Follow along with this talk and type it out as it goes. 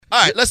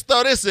All right, let's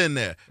throw this in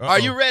there. Are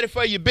you ready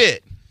for your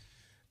bit?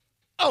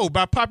 Oh,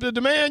 by popular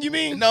demand, you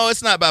mean? No,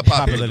 it's not by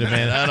popular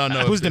demand. I don't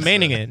know. Who's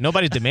demanding it?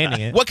 Nobody's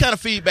demanding it. What kind of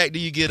feedback do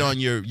you get on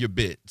your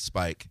bit,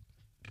 Spike?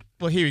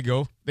 Well, here we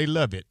go. They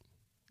love it.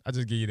 I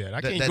just give you that.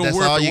 I can't go that's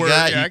word all for you word.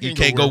 got? Yeah, you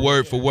can't go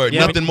word for word.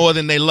 Yeah, Nothing more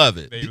than they love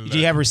it. Do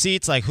you have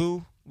receipts? Like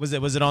who? Was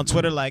it on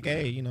Twitter? Like,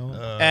 hey, you know,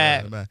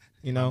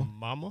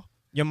 Mama?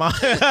 Your mom.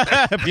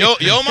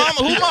 Your mama?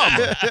 Who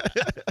mama?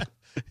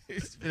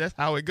 That's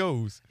how it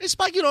goes. Hey,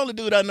 Spike, you're the only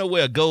dude I know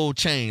wear a gold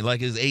chain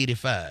like it's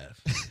 85.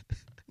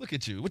 Look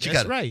at you. What you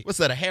That's got? right. What's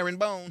that, a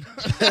herringbone? All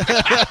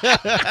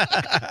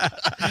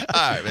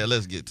right, man,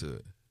 let's get to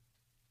it.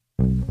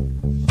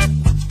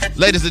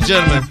 Ladies and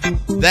gentlemen,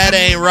 that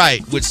ain't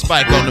right with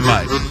Spike on the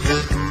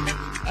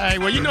mic. All right,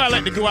 well, you know I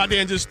like to go out there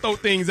and just throw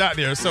things out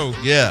there. So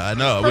Yeah, I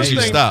know. I wish First you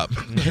thing- stop.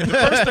 the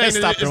first thing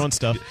Stop throwing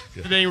stuff.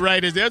 that ain't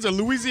right is there's a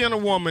Louisiana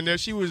woman that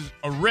she was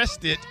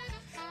arrested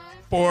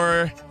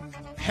for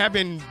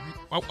having.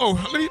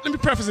 Let me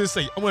preface this.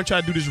 Say I want to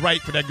try to do this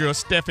right for that girl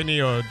Stephanie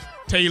or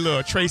Taylor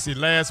or Tracy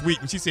last week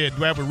when she said,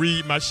 "Do I have to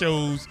read my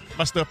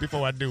stuff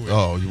before I do it?"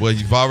 Oh, well,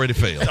 you've already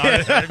failed.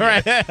 Right.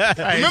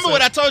 Remember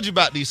what I told you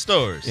about these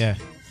stories? Yeah.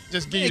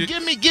 Just give Hey, you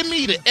give me the give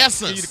you the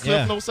essence. clip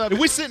Yeah. notes of If it.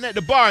 we sitting at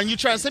the bar and you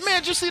trying to say, man,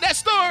 did you see that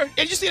story?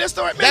 Did you see that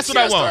story? Man, That's see what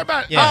I that story want.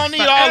 about- Yeah. I don't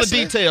need about all Ashley?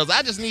 the details.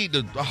 I just need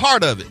the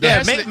heart of it.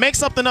 Yeah, That's- make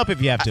something up if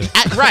you have to.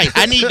 right.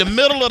 I need the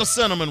middle of the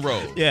cinnamon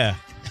roll. Yeah.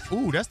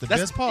 Ooh, that's the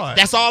best part.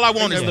 That's all I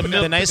want is Yeah, the but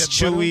middle. The nice Put that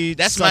butter on. chewy.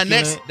 That's my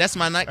next. succulent- That's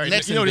my All right,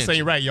 next. you know this invention.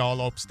 ain't right,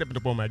 y'all. All stepping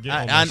up on my game.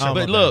 I Oh,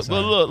 but my look, bad,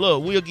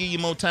 look. We'll give you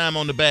more time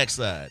on the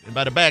backside, and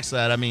by the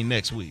backside, I mean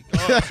next week.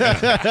 All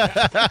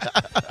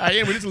right,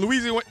 anyway, this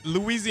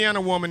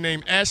Louisiana woman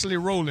named Ashley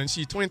Rowland.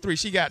 She's 23.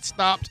 She got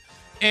stopped,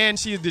 and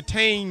she is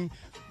detained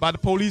by the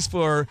police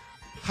for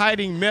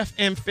hiding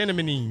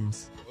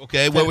methamphetamines.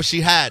 Okay, where was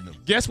she hiding them?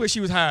 Guess where she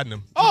was hiding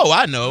them? Oh,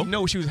 I know.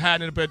 No, she was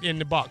hiding them in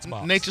the box.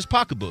 Nature's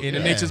pocketbook. In the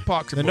Yeah. Nature's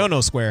Pocketbook. The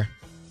no square.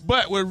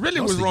 But what really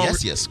Don't was say wrong,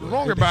 yes,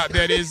 wrong about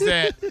that is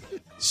that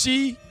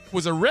she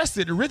was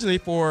arrested originally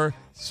for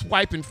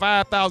swiping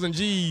 5,000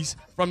 G's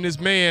from this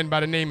man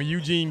by the name of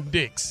Eugene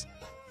Dix.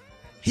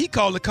 He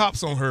called the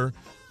cops on her,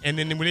 and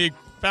then when they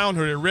found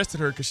her, they arrested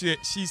her because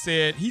he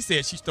said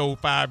she stole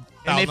 $5,000.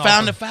 And they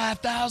found the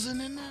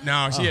 5,000 in there.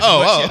 No, she had,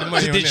 Oh, she had the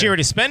money on Did she there.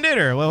 already spend it,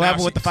 or what No,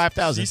 happened she- with the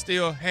 5,000? She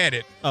still had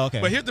it. Oh, okay.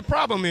 But here's the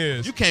problem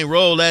is, You can't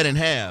roll that in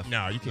half.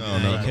 no, you can't. Oh,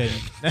 do no.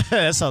 that. Okay.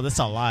 that's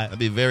a lot. That'd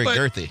be very But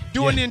girthy.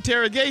 During Yeah. the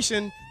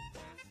interrogation,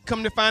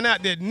 come to find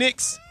out that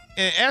Nix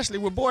and Ashley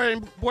were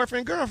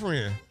boyfriend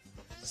girlfriend.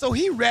 So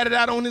he ratted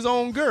out on his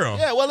own girl.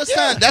 Yeah, well, it's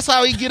time. That's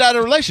how he get out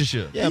of a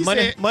relationship. Yeah, He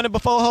money said-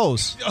 before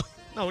hoes.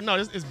 No,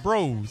 it's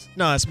bros.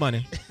 No, it's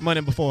money.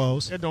 Money before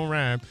hoes. That don't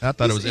rhyme. I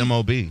thought it was He-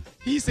 MOB.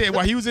 He said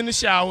while he was in the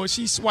shower,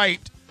 she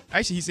swiped.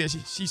 Actually, he said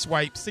she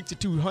swiped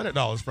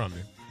 $6,200 from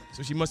him.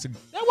 So she must have.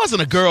 That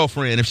wasn't a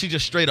girlfriend if she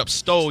just straight up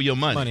stole your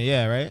money. Money,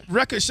 yeah, right?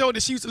 Records showed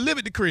that she used to live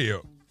at the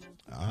crib.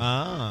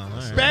 Ah, all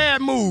right.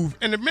 Bad move.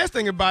 And the best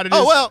thing about it is,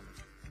 Oh, well,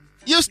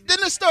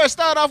 didn't the story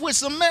start off with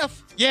some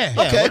meth? yeah.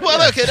 Okay,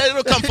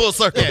 that'll come full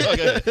circle.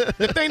 Okay.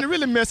 The thing that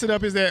really messed it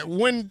up is that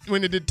when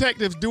the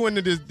detectives doing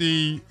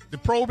the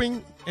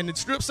probing and the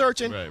strip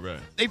searching, Right.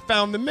 they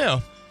found the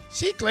meth.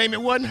 She claimed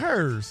it wasn't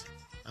hers,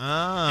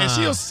 Ah. and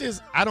she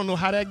says, "I don't know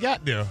how that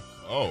got there."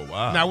 Oh,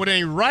 wow. Now, what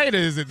ain't right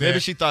is it that Maybe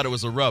she thought it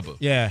was a rubber.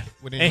 Yeah.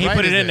 What And ain't he right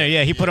put it is in there. that-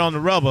 Yeah, he put on the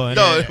rubber. And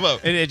No, it, well-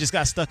 it just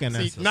got stuck in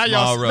there. See, now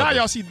small y'all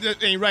rubber. see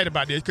that ain't right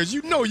about this because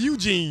you know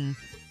Eugene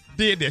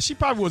did that. She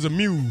probably was a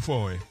mule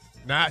for him.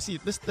 Now, see,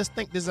 let's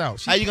think this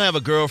out. How you gonna have a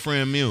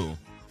girlfriend mule?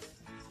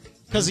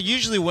 Because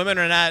usually women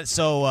are not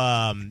so,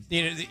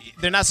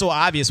 they're not so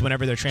obvious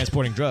whenever they're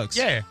transporting drugs.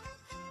 Yeah.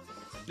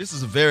 This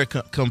is a very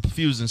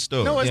confusing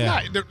story. No, it's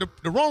Yeah. not.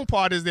 The wrong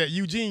part is that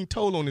Eugene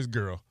told on this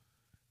girl.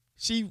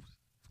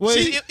 Well,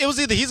 She- it was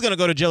either he's going to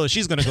go to jail or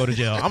she's going to go to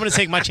jail. I'm going to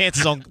take my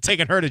chances on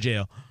taking her to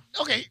jail.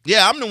 Okay,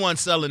 Yeah, I'm the one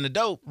selling the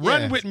dope.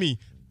 run Yeah. with me.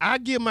 I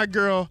give my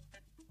girl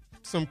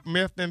some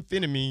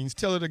methamphetamines.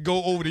 Tell her to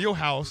go over to your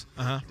house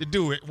to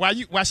do it.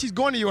 While she's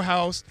going to your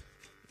house,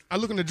 I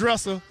look in the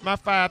dresser. My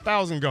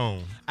 5,000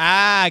 gone.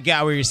 I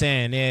got what you're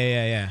saying.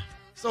 Yeah.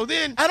 So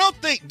then, I don't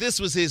think this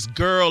was his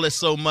girl as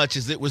so much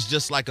as it was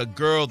just like a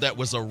girl that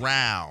was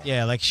around.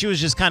 Yeah, like she was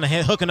just kind of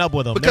hooking up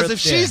with him. Because They're- if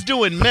she's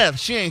doing meth,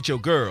 she ain't your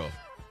girl.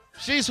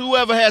 She's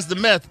whoever has the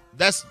meth.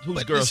 That's whose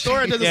but girl the she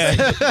story is.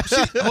 doesn't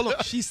say. Hold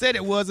on. She said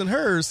it wasn't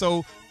hers,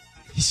 so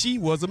she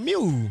was a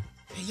mule.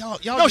 Hey, y'all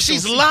No, just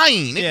she's don't see-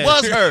 lying. It Yeah.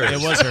 was hers.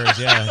 It was hers,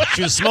 yeah.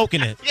 She was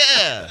smoking it.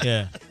 Yeah.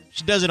 Yeah.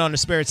 She does it on her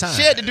spare time.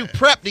 She had to do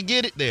prep to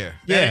get it there.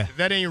 Yeah.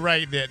 That ain't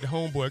right that the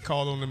homeboy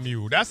called on the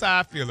mule. That's how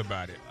I feel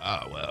about it. Oh,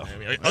 well.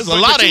 mean, There's but a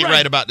lot you ain't right.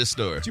 right about this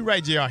story. But you're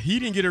right, JR. He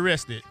didn't get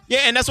arrested. Yeah,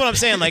 and that's what I'm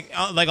saying. Like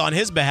on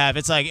his behalf,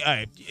 it's like, all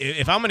right,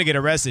 if I'm gonna get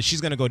arrested,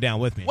 she's gonna go down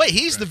with me. Wait,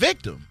 he's the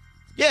victim.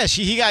 Yeah,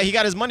 he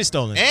got his money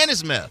stolen, And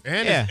his meth.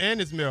 And Yeah.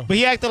 it's meth. but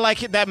he acted like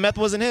that meth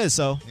wasn't his.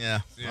 So Yeah.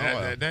 Yeah, Oh,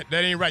 well. that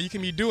ain't right. You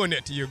can be doing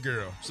that to your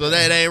girl. So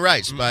that ain't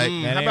right, Spike. That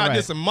How ain't about right.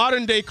 this? A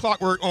modern day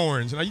Clockwork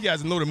Orange. Now you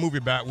guys know the movie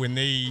about when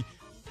they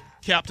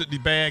captured the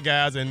bad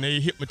guys and they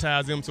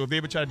hypnotize them. So if they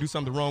ever try to do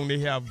something wrong, they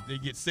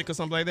get sick or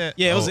something like that.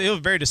 Yeah, it was a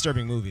very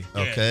disturbing movie.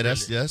 Okay,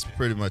 that's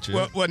pretty much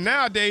it. Well,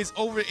 nowadays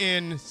over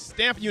in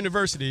Stanford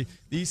University,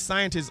 these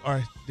scientists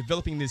are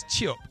developing this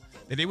chip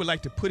that they would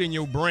like to put in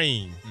your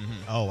brain.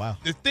 Oh, wow.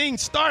 The thing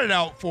started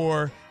out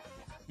for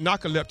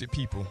narcoleptic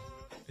people,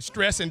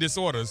 stress and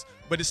disorders,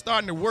 but it's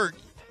starting to work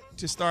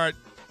to start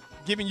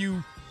giving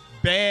you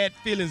bad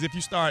feelings if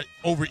you start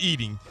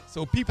overeating.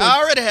 So people, I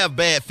already have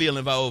bad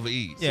feeling if I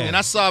overeat, Yeah. and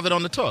I solve it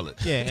on the toilet.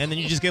 Yeah, and then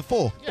you just get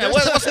full. Yeah,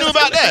 what's new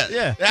about that?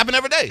 Yeah. It happen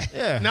every day.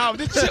 Yeah. now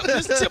this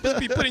chip is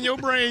be put in your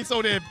brain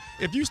so that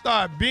if you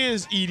start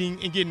binge eating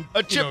and getting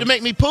A chip to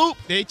make me poop?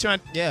 they trying,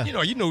 Yeah.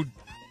 you know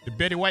the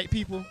Betty White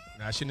people.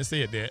 Nah, I shouldn't have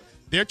said that.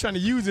 They're trying to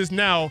use this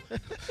now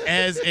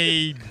as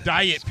a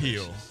diet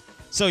pill.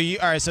 So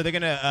so they're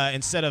gonna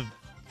instead of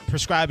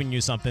prescribing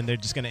you something, they're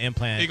just gonna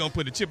implant. They're gonna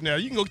put a chip in there.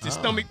 You can go get your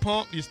stomach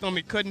pumped, your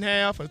stomach cut in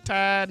half, or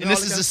tied. And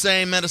this is the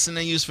same medicine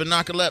they use for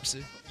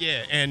narcolepsy.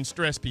 yeah, and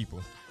stress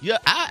people. Yeah,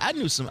 I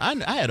knew some. I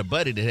had a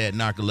buddy that had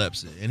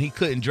narcolepsy, and he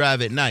couldn't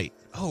drive at night.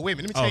 Oh wait a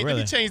minute, Oh, let me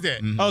really? change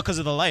that. Oh, because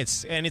of the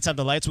lights. Anytime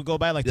the lights would go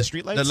by, like the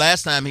street lights. The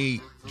last time he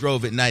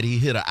drove at night, he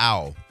hit an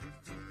owl.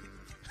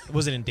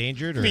 Was it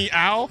endangered? Or? You mean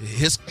owl?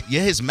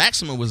 His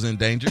Maxima was in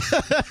danger.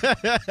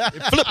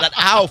 That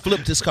owl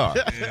flipped his car.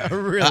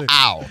 Really? An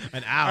owl.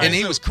 An owl. And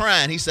he was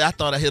crying. He said, "I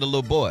thought I hit a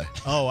little boy."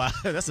 Oh, wow.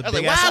 That's a I was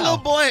big like, ass "Why a owl.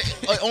 little boy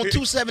on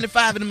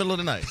 275 in the middle of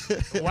the night?"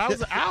 Why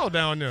was an owl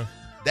down there?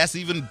 That's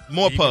even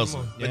more Even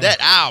puzzling. more, yeah. But that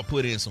owl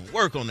put in some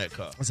work on that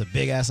car. That's a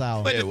big ass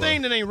owl. But Yeah, the well.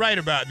 thing that ain't right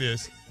about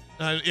this,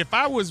 if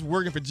I was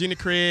working for Jenny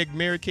Craig,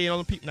 Mary Kay, all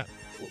the people, now,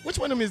 which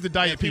one of them is the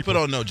diet People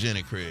don't know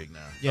Jenny Craig now.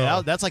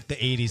 Yeah, that's like the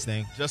 80s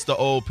thing. Just the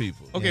old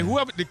people. Okay, Yeah.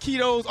 whoever the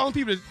ketos, all the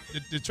people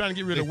that trying to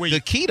get rid of weight, The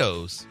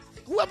ketos.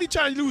 whoever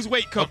trying to lose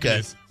weight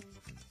companies,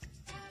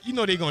 you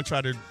know they're gonna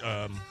try to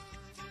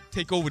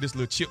take over this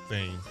little chip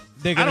thing.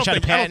 They're I gonna don't try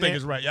think, to I don't patent think it.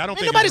 it's right. I don't Ain't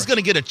think nobody's it's going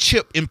to get a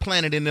chip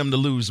implanted in them to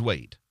lose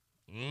weight.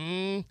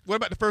 right. What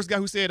about the first guy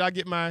who said I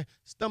get my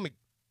stomach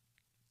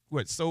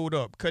sewed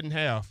up, cut in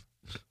half?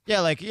 Yeah,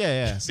 like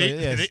yeah. So,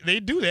 They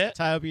do that.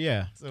 tie up.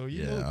 Yeah, So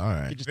you know, all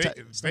right. you just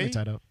They- stomach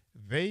tied up.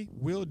 they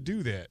will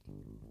do that.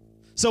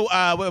 So,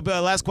 but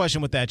last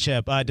question with that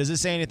chip. Does it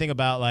say anything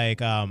about like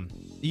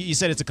you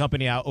said it's a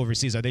company out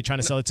overseas? Are they trying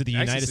to sell it to the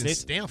Actually, United it's in States?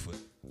 Stanford.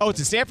 Oh, it's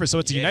in Stanford, so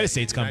it's a Yeah, United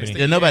States United company.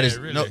 States.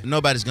 Yeah, really.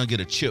 nobody's going to get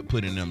a chip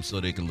put in them so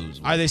they can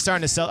lose weight. Are they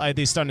starting to sell? Are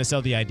they starting to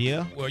sell the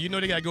idea? Well, you know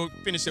they gotta go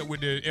finish up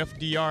with the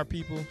FDR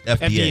people.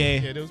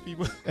 FDA. Yeah, those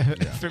people.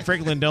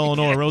 Franklin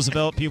Delano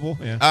Roosevelt people.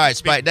 Yeah. All right,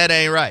 Spike, that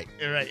ain't right.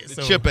 Yeah, right. The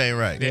So, chip ain't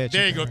right. Yeah,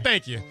 there you chip go. right.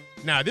 Thank you.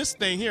 Now this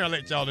thing here, I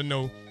let y'all to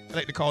know. I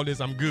like to call this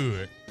 "I'm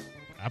good."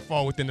 I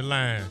fall within the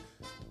line.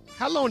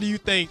 How long do you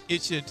think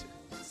it should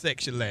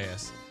sex should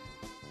last?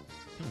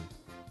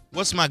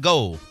 What's my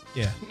goal?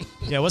 Yeah.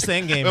 Yeah. What's the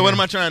end game? What here? am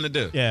I trying to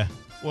do? Yeah.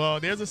 Well,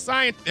 there was a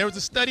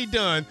study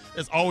done.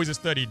 There's always a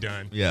study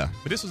done. Yeah.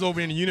 But this was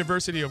over in the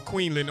University of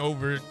Queensland,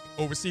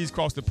 overseas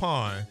across the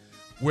pond,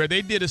 where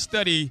they did a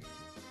study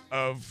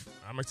of,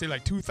 I'm going to say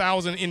like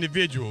 2,000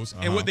 individuals.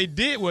 And what they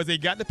did was they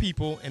got the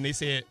people and they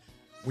said,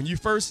 when you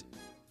first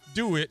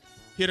do it,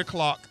 hit a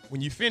clock.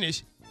 When you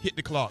finish, hit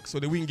the clock so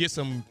that we can get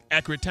some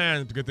accurate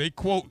times, because they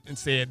quote and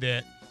said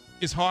that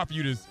it's hard for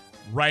you to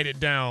write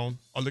it down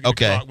or look at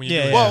Okay. the clock when you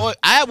Yeah, do it. Well,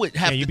 I would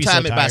have Yeah, you'd to be so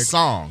time it by tired.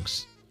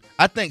 songs.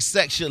 I think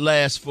sex should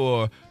last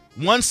for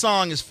one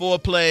song is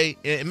foreplay,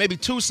 and maybe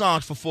two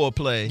songs for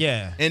foreplay.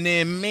 Yeah. And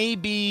then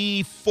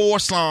maybe 4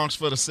 songs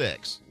for the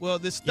sex. Well,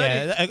 this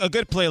study, Yeah. A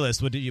good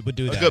playlist would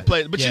do A that. good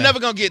play. But Yeah. you're never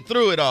going to get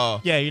through it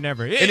all. Yeah, you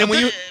never. And then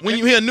when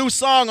you hear a new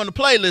song on the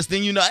playlist,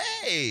 then you know,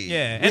 hey,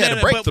 Yeah, we had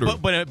a breakthrough.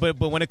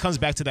 But when it comes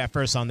back to that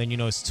first song, then you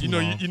know it's too you know,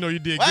 long. you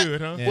did What?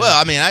 good, huh? Yeah. Well,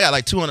 I mean, I got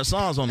like 200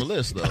 songs on the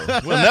list,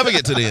 though. We'll never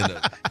get to the end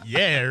of it.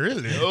 Yeah,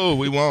 really. Oh,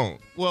 we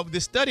won't. Well,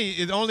 the study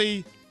it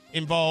only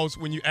involves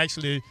when you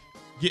actually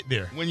get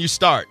there. When you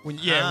start. When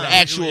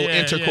Actual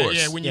intercourse.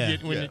 Yeah, when you Yeah.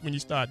 get when you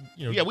start,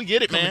 you know. Yeah, we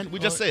get it, coming- man. We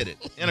just said it.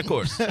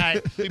 Intercourse. All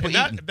right. People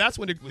And eating. that's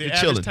when the We're average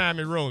chilling. time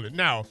is rolling.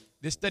 Now,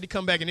 this study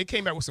come back and it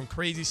came back with some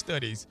crazy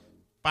studies,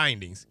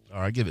 findings.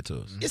 All right, give it to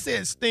us. It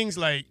says things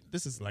like,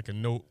 this is like a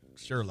note,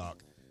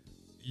 Sherlock.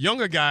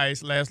 Younger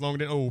guys last longer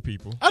than old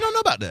people. I don't know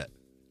about that.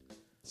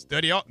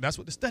 That's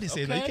what the study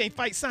says. Now, you Okay. can't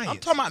fight science. I'm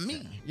talking about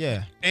me.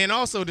 Yeah, And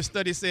also the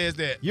study says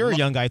that you're a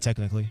young guy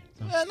technically.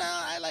 So. Well, no,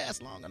 I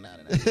last longer now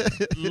than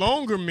that.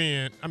 longer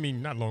men, I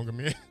mean not longer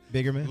men,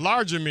 Bigger man.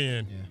 larger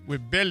men Yeah.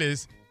 with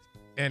bellies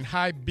and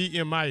high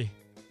BMI.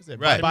 What's that?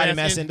 Right. Body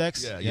mass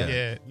index. Yeah.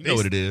 Yeah. You know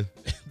what it is.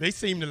 They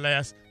seem to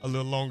last a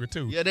little longer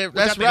too. Yeah, Which I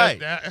that's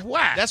think right.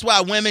 Why? That's why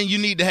women, you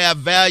need to have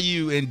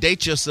value and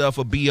date yourself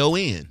a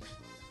BON.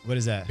 What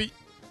is that? Be-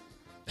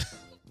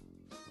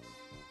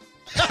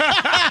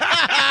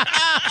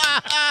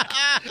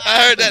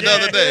 I heard that the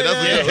other day.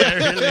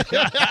 That's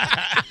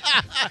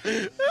a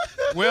good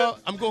one. Well,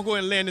 I'm gonna go ahead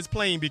and land this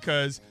plane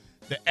because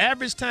the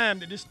average time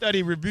that this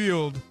study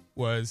revealed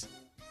was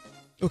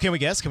Oh, can we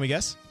guess? Can we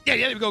guess? yeah.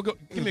 There we go. Give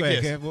me a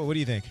Okay, guess. okay, what do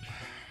you think?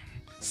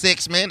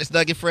 6 minutes,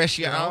 Dougie Fresh,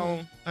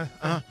 y'all.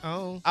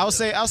 Oh. I'll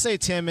say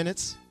 10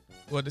 minutes.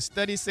 Well, the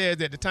study says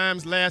that the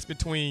times last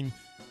between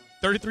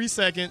 33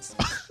 seconds.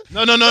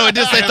 No. It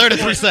did say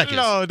 33 seconds.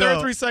 No.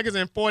 33 seconds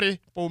and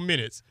 44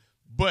 minutes.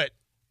 But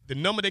the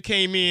number that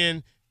came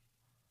in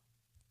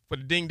for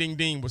the ding, ding,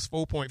 ding was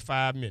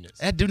 4.5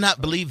 minutes. I do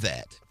not believe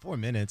that. 4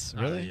 minutes,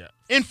 really? Yeah.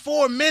 In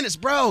 4 minutes,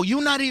 bro.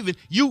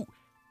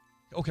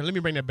 Okay, let me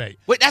bring that back.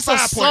 Wait, that's a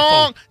 5.4.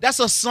 song. That's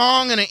a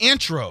song and an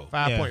intro.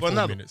 5.4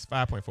 another- minutes.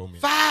 5.4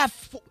 minutes.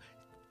 4.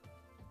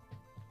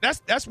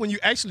 That's when you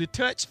actually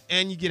touch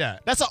and you get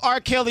out. That's an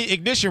R. Kelly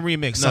Ignition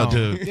remix No, song.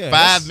 dude. Yeah,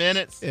 5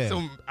 minutes. Yeah.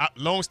 So,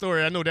 long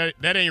story, I know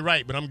that ain't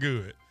right, but I'm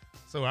good.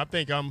 So I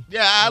think I'm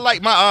Yeah, I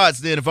like my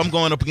odds then if I'm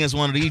going up against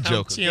one of these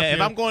jokers. champion. Yeah,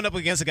 if I'm going up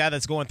against a guy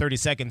that's going 30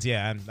 seconds,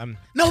 yeah, I'm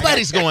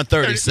Nobody's going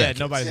 30 yeah, seconds.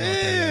 nobody's going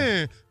 30.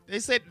 Yeah. They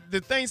said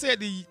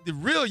the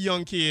real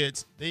young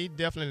kids, they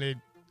definitely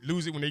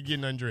lose it when they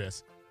getting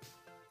undressed.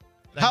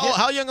 Like,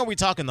 How young are we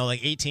talking though?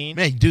 Like 18?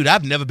 Man, dude,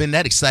 I've never been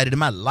that excited in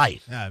my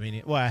life. Yeah, I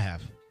mean, well, I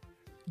have.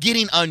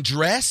 Getting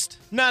undressed?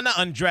 No, not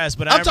undressed,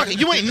 but I'm talking,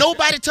 you ain't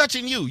nobody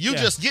touching you. You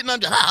Yeah. just getting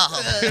under. What?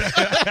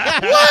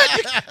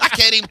 I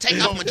can't even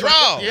take off my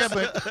drawers. Yeah,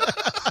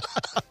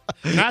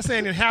 but not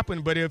saying it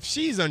happened, but if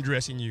she's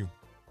undressing you,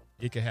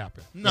 it could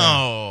happen.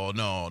 No. I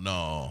don't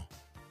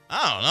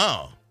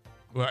know.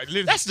 Well,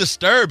 That's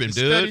disturbing, The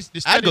dude. studies-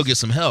 the I'd go studies- get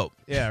some help.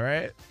 Yeah,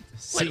 right.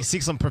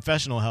 Seek some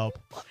professional help.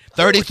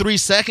 33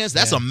 seconds?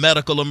 That's Yeah. a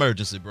medical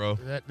emergency, bro.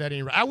 that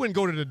ain't right. I wouldn't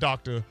go to the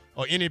doctor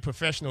or any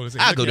professional and say,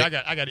 I "Look, go here,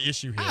 to- I got an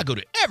issue here." I go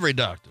to every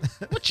doctor.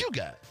 What you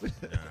got?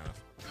 Get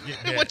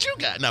that. What you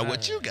got? Now,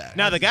 what you got?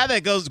 Now the guy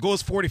that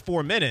goes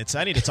 44 minutes,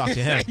 I need to talk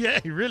to him. Yeah,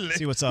 really.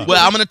 See what's up.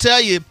 Well, I'm going to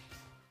tell you,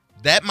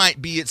 that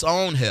might be its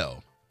own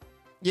hell.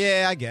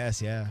 Yeah, I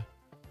guess. Yeah.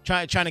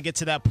 Trying to get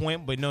to that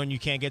point, but knowing you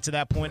can't get to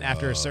that point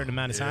after a certain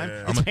amount of time,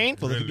 yeah. it's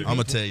painful. It can be I'm going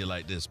to painful. tell you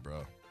like this,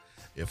 bro.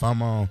 If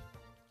I'm on,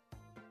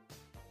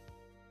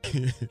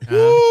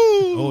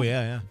 Oh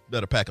yeah.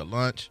 better pack a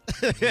lunch,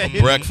 a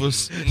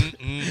breakfast,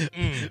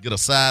 get a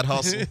side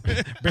hustle. You're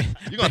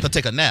going to have to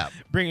take a nap.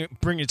 Bring your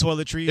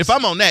toiletries. If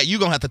I'm on that, you're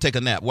going to have to take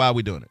a nap while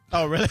we doing it.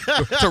 oh really?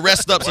 To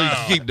rest up so you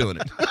can keep doing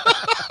it.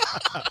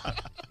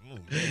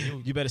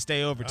 You better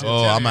stay over too.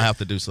 Oh, I'm going to have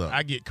to do something.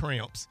 I get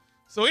cramps.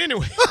 So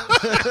anyway,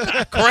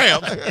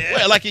 Cramps?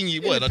 Well, like in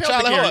you, what, in a the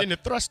child pelvic area, heart? in the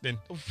thrusting.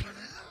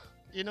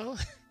 You know,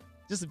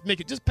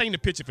 just paint a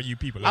picture for you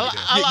people. I Like li-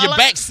 that. I Your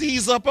back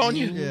seize up on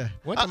you? Yeah.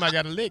 One time I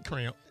got a leg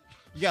cramp.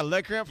 You got a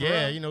leg cramp? For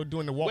Yeah, real? you know,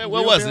 doing the walking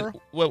What was it?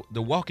 wheelbarrow. Well,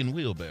 the walking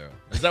wheelbarrow.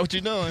 Is that what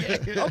you're doing?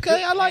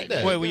 Okay, I like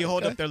that. Wait, will you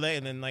hold up their leg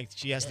and then like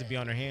she has to be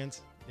on her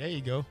hands? There you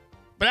go.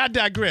 But I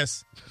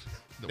digress.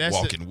 The That's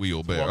walking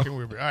wheelbarrow. Walking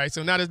wheelbarrow. All right,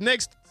 so now this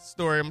next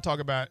story I'm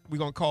talking about, we're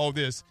going to call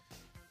this,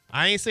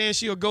 I ain't saying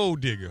she a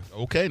gold digger.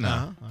 Okay,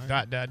 now. All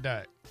right.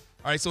 Dot.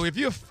 All right, so if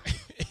you're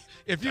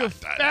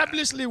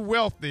fabulously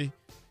wealthy,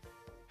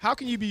 how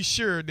can you be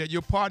sure that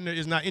your partner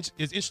is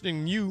interested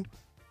in you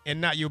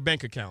and not your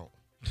bank account?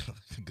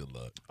 Good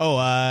luck. Oh,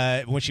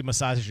 when she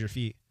massages your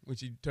feet. When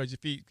you touch your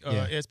feet,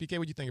 Yeah. SPK,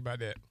 what do you think about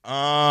that?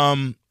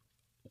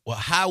 Well,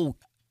 how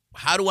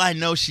do I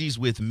know she's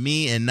with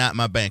me and not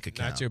my bank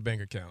account? Not your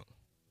bank account.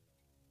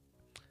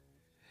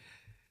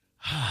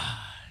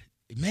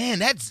 Man,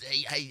 that's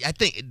I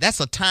think that's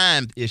a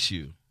time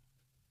issue.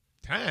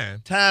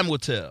 Time. Time will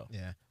tell.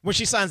 Yeah. When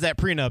she signs that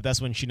prenup, that's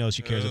when she knows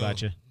she cares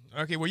about you.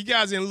 Okay, well, you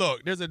guys in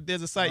luck. There's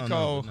a site Oh, no,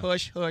 called no.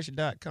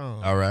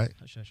 hushhush.com. All right.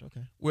 Hush, hush,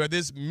 okay. where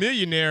this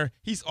millionaire,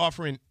 he's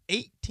offering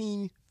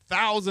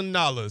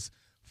 $18,000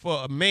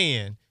 for a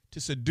man to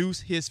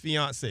seduce his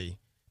fiance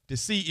to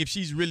see if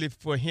she's really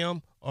for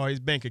him or his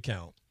bank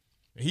account.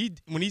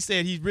 When he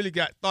said he really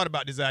thought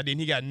about this idea and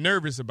he got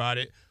nervous about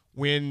it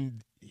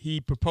when he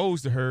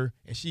proposed to her,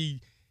 and she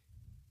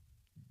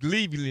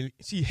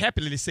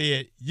happily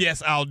said,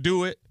 "Yes, I'll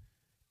do it."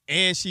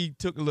 And she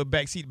took a little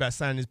back seat by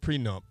signing his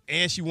prenup,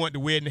 and she wanted the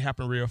wedding to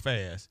happen real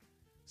fast.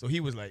 So he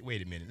was like,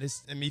 "Wait a minute,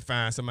 let me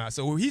find somebody."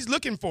 So he's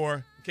looking for,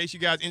 in case you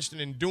guys are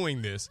interested in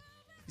doing this,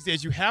 he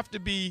says you have to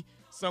be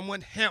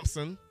someone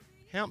handsome,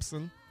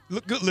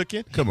 look good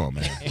looking. Come on,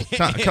 man.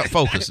 Come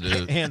focus,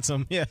 dude.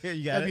 Handsome. Yeah,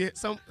 you got it.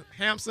 Some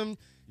handsome.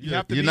 You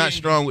have to You're be not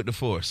strong with the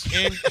force.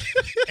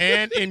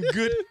 and in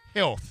good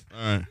health.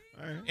 All right.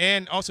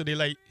 And also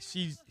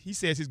he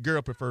says his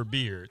girl prefer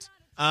beards.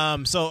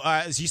 So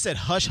you said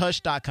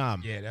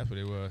hushhush.com. Yeah, that's what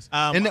it was.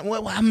 And then,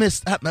 well, I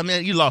missed. I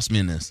mean, you lost me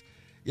in this.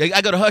 Yeah,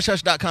 I go to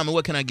hushhush.com, and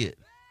what can I get?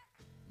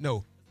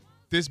 No,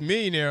 this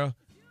millionaire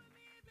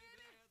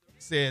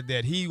said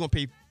that he gonna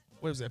pay,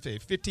 what was that?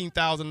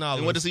 $15,000.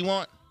 And what does he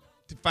want?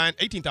 To find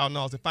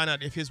 $18,000 to find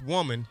out if his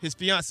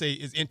fiance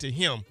is into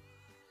him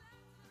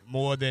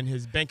more than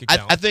his bank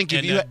account. I think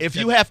And if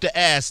you have to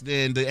ask,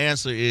 then the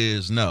answer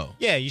is no.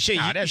 Yeah, you should.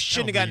 Nah, you that's-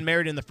 shouldn't have don't gotten be-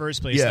 married in the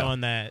first place, Yeah.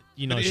 knowing that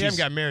They she's haven't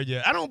got married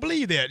yet. I don't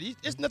believe that.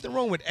 There's nothing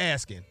wrong with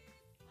asking.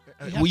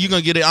 Well, you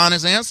gonna get an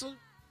honest answer?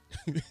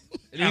 You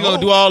gonna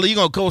do you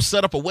gonna go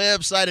set up a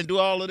website and do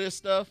all of this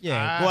stuff? go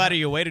out of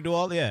your way to do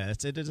all. Yeah,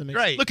 it doesn't make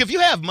Right. Look, if you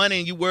have money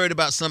and you worried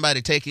about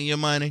somebody taking your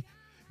money,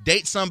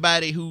 date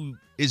somebody who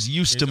is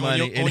used to on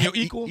money your- on your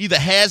equal? either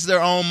has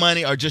their own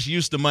money or just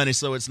used to money,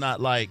 so it's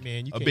not like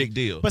Man, you a can't- big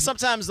deal. But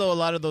sometimes, though, a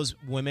lot of those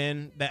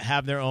women that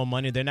have their own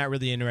money, they're not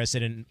really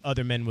interested in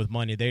other men with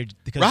money. They're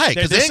Right,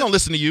 because they ain't so- gonna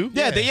listen to you.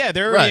 Yeah,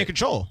 they're already Right. in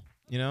control.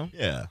 You know.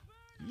 Yeah.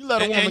 You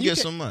let a woman you get can't-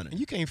 some money. And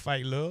you can't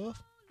fight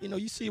love. You know,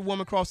 you see a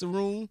woman across the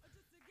room,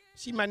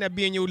 she might not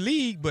be in your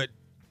league, but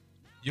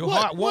your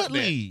heart What wants that.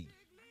 league?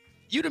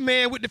 You the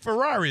man with the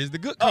Ferraris, the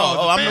good cars.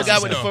 Oh, I'm the fancy guy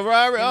with the stuff.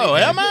 Ferrari. Oh,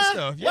 Yeah, am good I?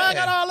 stuff, Why I yeah.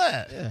 got all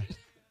that? Yeah.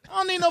 I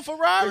don't need no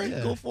Ferrari.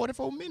 Go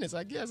 44 minutes,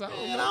 I guess. I don't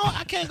Man, know.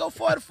 I can't go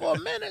 44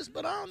 minutes,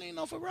 but I don't need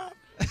no Ferrari.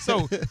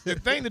 So the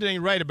thing that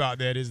ain't right about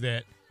that is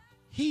that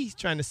he's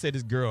trying to set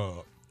his girl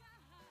up.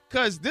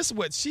 Because this is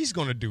what she's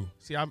going to do.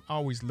 See, I'm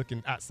always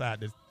looking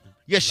outside this.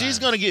 Yeah, she's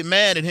gonna get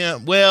mad at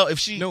him. Well, if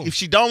she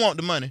don't want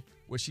the money,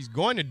 What she's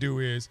going to do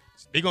is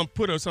they're going to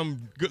put her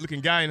some good-looking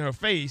guy in her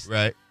face.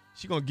 right,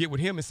 She's going to get with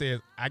him and say,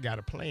 I got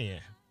a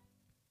plan.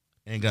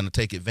 ain't gonna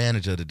take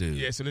advantage of the dude.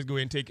 Yeah, so let's go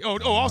ahead and take.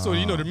 Also,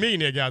 you know, the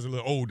millionaire guy's a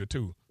little older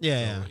too.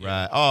 Yeah.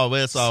 Right. Oh,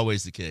 well, it's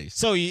always the case.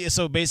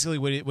 So basically,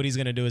 what he's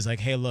gonna do is like,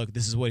 hey, look,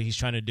 this is what he's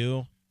trying to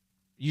do.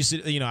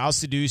 I'll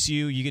seduce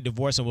you. You get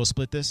divorced, and we'll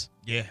split this.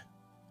 Yeah.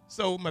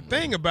 So my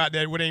thing about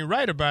that, what ain't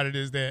right about it,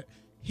 is that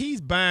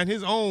he's buying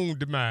his own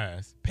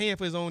demise, paying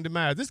for his own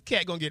demise. This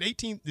cat gonna get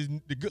 18.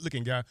 The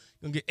good-looking guy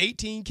gonna get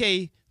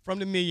 $18K from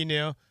the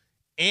millionaire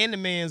and the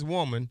man's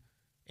woman,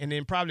 and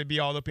then probably be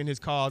all up in his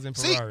cars and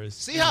Ferraris.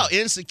 See how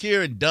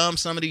insecure and dumb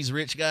some of these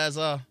rich guys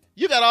are?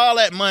 You got all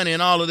that money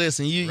and all of this,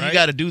 and you Right.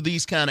 got to do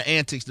these kind of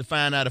antics to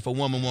find out if a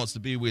woman wants to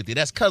be with you.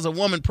 That's because a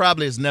woman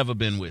probably has never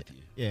been with you.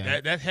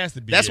 Yeah. That has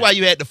to be. That's it. why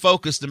you had to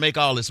focus to make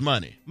all this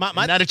money. My-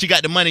 And now that you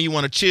got the money, you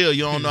want to chill.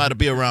 You don't know how to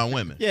be around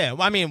women. Yeah.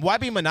 Well, I mean, why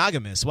be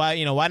monogamous?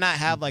 Why not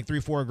have like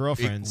 3-4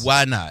 girlfriends?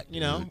 Why not?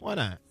 You know, dude? why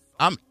not?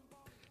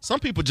 Some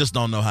people just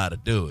don't know how to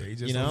do They it.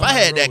 just You know? don't If I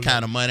had roll that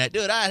kind of money,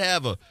 dude, I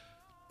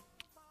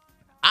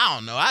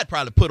don't know. I'd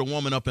probably put a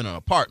woman up in an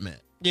apartment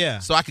Yeah.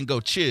 so I can go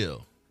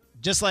chill.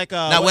 Just like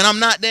Now, when I'm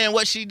not there and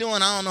what she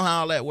doing, I don't know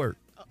how all that works.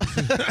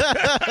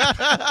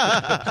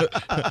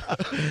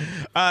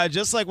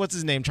 just like what's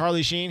his name,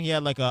 Charlie Sheen. He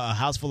had like a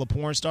house full of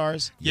porn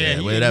stars. Yeah,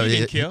 he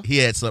didn't kill. He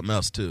had something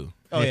else too.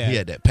 Oh, he, yeah. he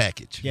had that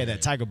package. He had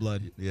that tiger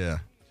blood. Yeah.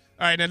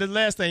 All right, now the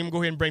last thing, I'm gonna go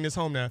ahead and bring this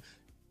home now.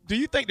 Do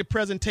you think the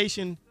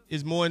presentation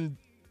is more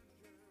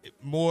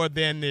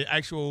than the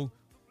actual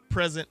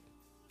present?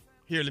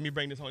 Here, let me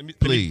bring this home.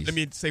 Please. Let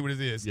me say what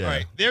it is. Yeah. All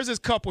right, there's this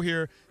couple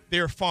here.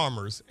 They're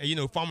farmers,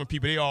 and farming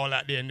people. They all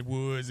out there in the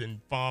woods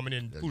and farming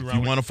and fooling If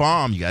around. you want to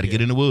farm, you got to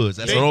get in the woods.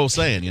 That's They- what I was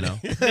saying, you know.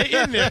 They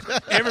in there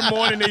every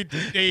morning.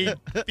 They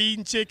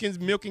feeding chickens,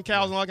 milking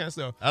cows, and all that kind of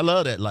stuff. I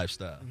love that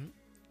lifestyle.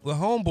 Well,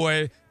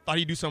 homeboy thought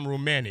he'd do something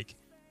romantic.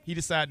 He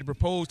decided to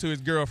propose to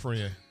his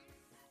girlfriend.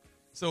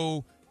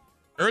 So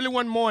early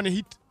one morning,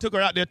 he took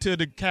her out there to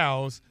the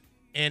cows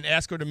and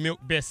asked her to milk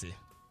Bessie.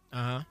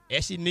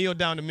 As she kneeled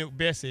down to milk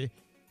Bessie,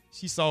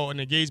 she saw an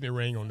engagement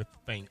ring on the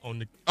thing On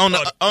the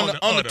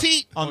udder.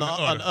 teat, On the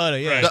udder,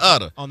 yeah. Right. the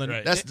udder. On the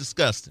Right. That's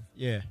disgusting.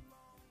 yeah.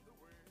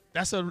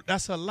 That's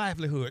her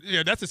livelihood.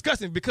 Yeah, that's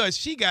disgusting because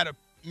she got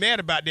mad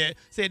about that.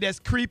 Said that's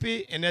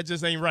creepy and that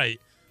just ain't right.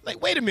 Like,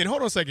 wait a minute,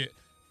 hold on a second.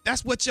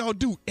 That's what y'all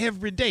do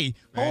every day.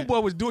 Right.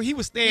 Homeboy was doing. He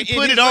was staying. He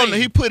put it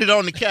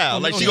on the cow.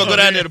 On Like the- she on gonna the-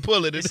 go down yeah. there to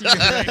pull it. And she was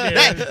right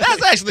there.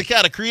 That's actually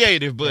kind of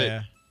creative, but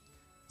Yeah.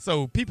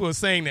 So people are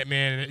saying that,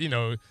 man.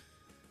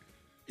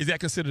 Is that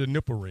considered a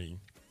nipple ring?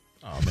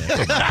 oh man, come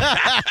on.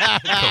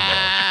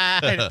 I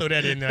had to throw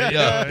that in there.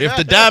 Yeah, if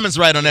the diamond's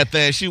right on that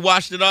thing, she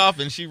washed it off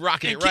and she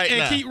rocking and it right keep,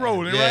 now. and keep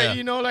rolling, Yeah.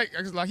 right?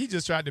 It's like he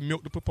just tried to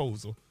milk the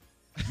proposal.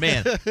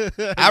 Man,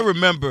 I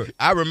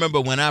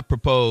remember when I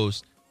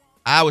proposed,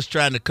 I was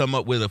trying to come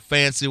up with a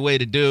fancy way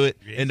to do it,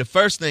 and the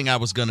first thing I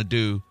was gonna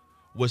do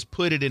was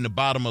put it in the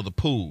bottom of the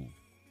pool.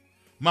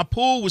 My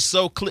pool was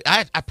so clear.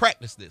 I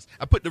practiced this.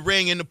 I put the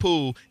ring in the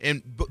pool,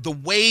 and the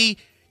way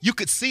you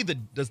could see the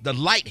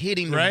light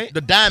hitting Right.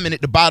 the diamond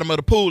at the bottom of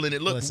the pool, and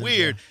it looked Listen,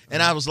 weird.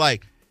 And I was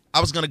like, I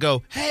was gonna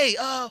go, hey,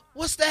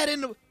 what's that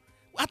in the?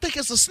 I think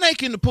it's a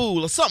snake in the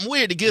pool or something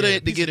weird to get Yeah, it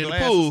to piece get of in the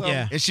glass or pool. something.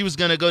 Yeah. And she was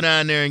gonna go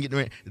down there and get the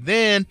ring.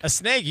 Then A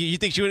snake? You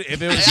think she would?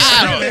 If it was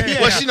I don't,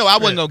 yeah. well, she know I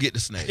wasn't gonna get the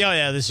snake. Oh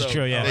yeah, this is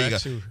true. Yeah. There you go.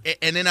 That's true.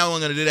 And then I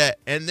wasn't gonna do that.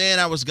 And then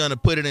I was gonna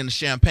put it in a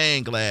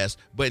champagne glass.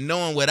 But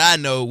knowing what I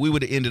know, we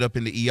would have ended up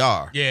in the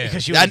ER. Yeah.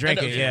 Because she would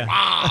drink it. Yeah.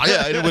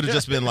 Yeah, it would have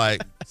just been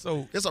like,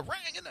 So there's a ring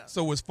in there.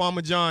 so was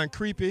Farmer John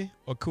creepy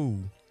or cool?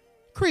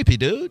 Creepy,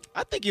 dude.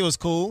 I think it was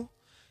cool.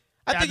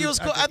 I Yeah, think I it was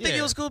do- cool. I I think- think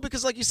it was cool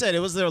because, like you said, it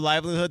was their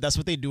livelihood. That's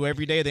what they do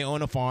every day. They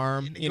own a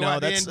farm. They You go know,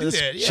 out there that's, and do that's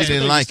that. Yeah. She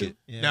didn't like it.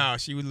 Yeah. No,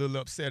 she was a little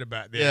upset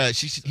about that. Yeah,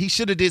 he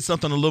should have did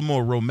something a little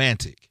more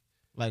romantic.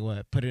 like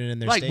what? Put it in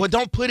their Like, steak? well,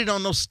 don't put it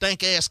on no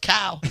stank ass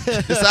cow.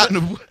 It's out in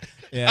the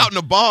Yeah. out in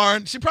the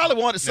barn. She probably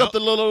wanted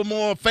something a little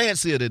more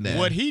fancier than that.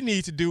 What he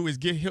needs to do is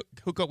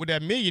hook up with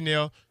that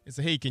millionaire and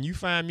say, hey, can you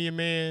find me a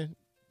man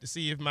to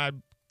see if my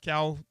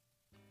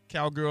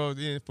cowgirl is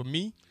in for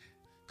me?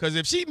 Because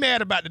if she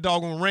mad about the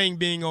doggone ring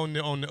being on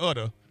the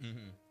udder,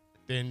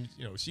 then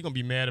she gonna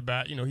be mad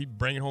about he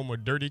bringing home a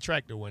dirty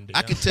tractor one day.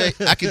 I can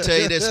tell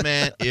you this,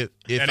 man.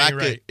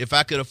 If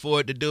I could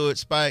afford to do it,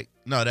 Spike.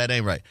 No, that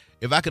ain't right.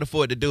 If I could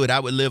afford to do it, I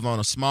would live on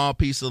a small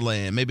piece of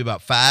land, maybe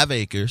about 5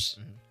 acres,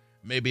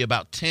 maybe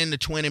about 10 to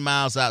 20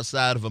 miles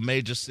outside of a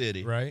major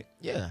city. Right.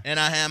 Yeah. And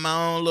I have my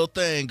own little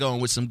thing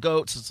going with some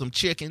goats and some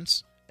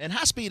chickens and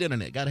high-speed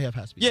internet. Got to have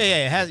high-speed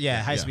internet.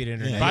 High-speed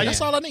internet. Yeah.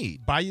 That's all I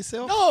need. By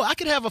yourself? No, I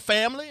could have a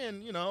family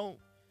and,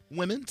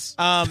 women's.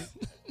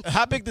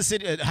 How big does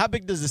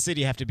the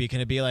city have to be?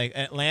 Can it be like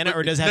Atlanta,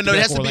 or does it have No, to be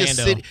it has like to be a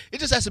Orlando? city. It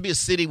just has to be a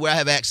city where I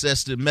have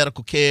access to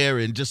medical care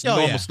and just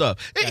normal stuff.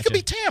 It Gotcha. could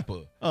be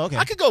Tampa. Oh, okay.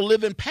 I could go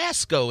live in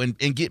Pasco and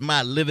get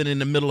my living in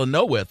the middle of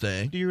nowhere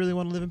thing. Do you really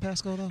want to live in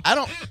Pasco though? I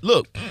don't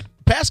look.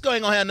 Pasco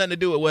ain't gonna have nothing to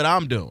do with what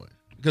I'm doing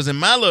because in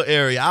my little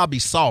area I'll be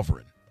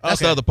sovereign. That's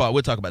Okay. the other part.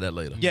 We'll talk about that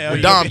later. Yeah, when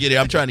okay. Dom get here,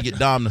 I'm trying to get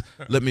Dom to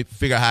let me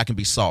figure out how I can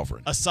be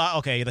sovereign.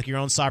 Okay, like your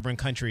own sovereign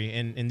country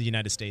in the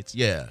United States.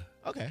 Yeah.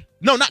 Okay.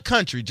 No, not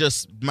country.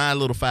 Just my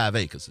little 5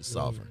 acres is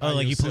sovereign. Oh,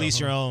 like you yourself, police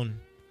huh? your own.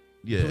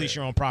 Yeah. Police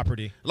your own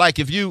property. Like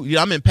if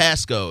I'm in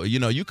Pasco.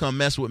 You come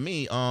mess with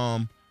me.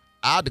 I'll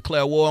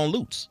declare war on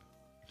loots.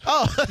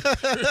 Oh. You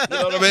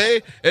know what I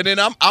mean? And then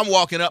I'm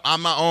walking up.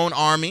 I'm my own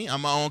army.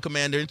 I'm my own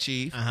commander in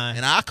chief. Uh-huh.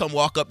 And I come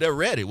walk up there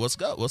ready. What's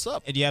up? What's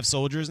up? And do you have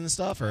soldiers and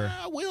stuff, or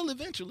I will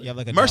eventually. You have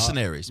like a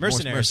mercenaries. dog?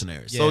 More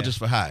Mercenaries. Yeah. Soldiers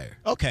for hire.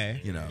 okay?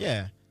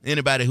 Yeah.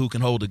 Anybody who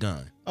can hold a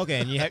gun. Okay,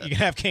 and you can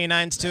have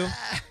canines too,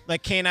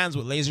 like canines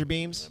with laser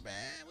beams. Man,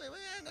 we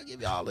ain't gonna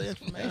give you all the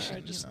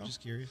information. Just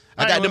curious.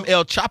 I got them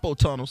El Chapo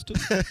tunnels too.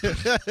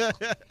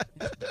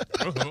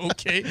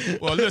 Okay.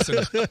 Well,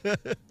 listen.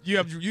 You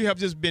have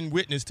just been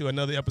witness to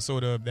another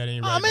episode of That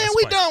Ain't Right. Oh man, by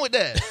we Spike. done with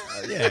that.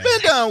 Yeah. We've been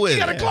done with You it.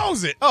 gotta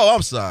close it. Oh,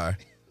 I'm sorry.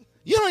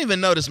 You don't even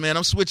notice, man.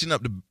 I'm switching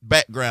up the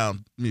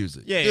background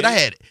music. Yeah, Dude, yeah. I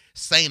had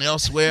Saint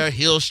Elsewhere,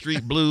 Hill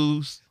Street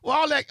Blues.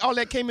 Well, all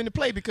that came into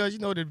play because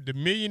the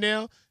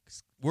millionaire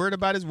worried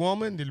about his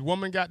woman. The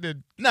woman got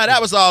the No,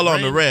 that was all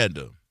on the Rain-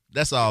 random.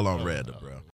 That's all on random, bro.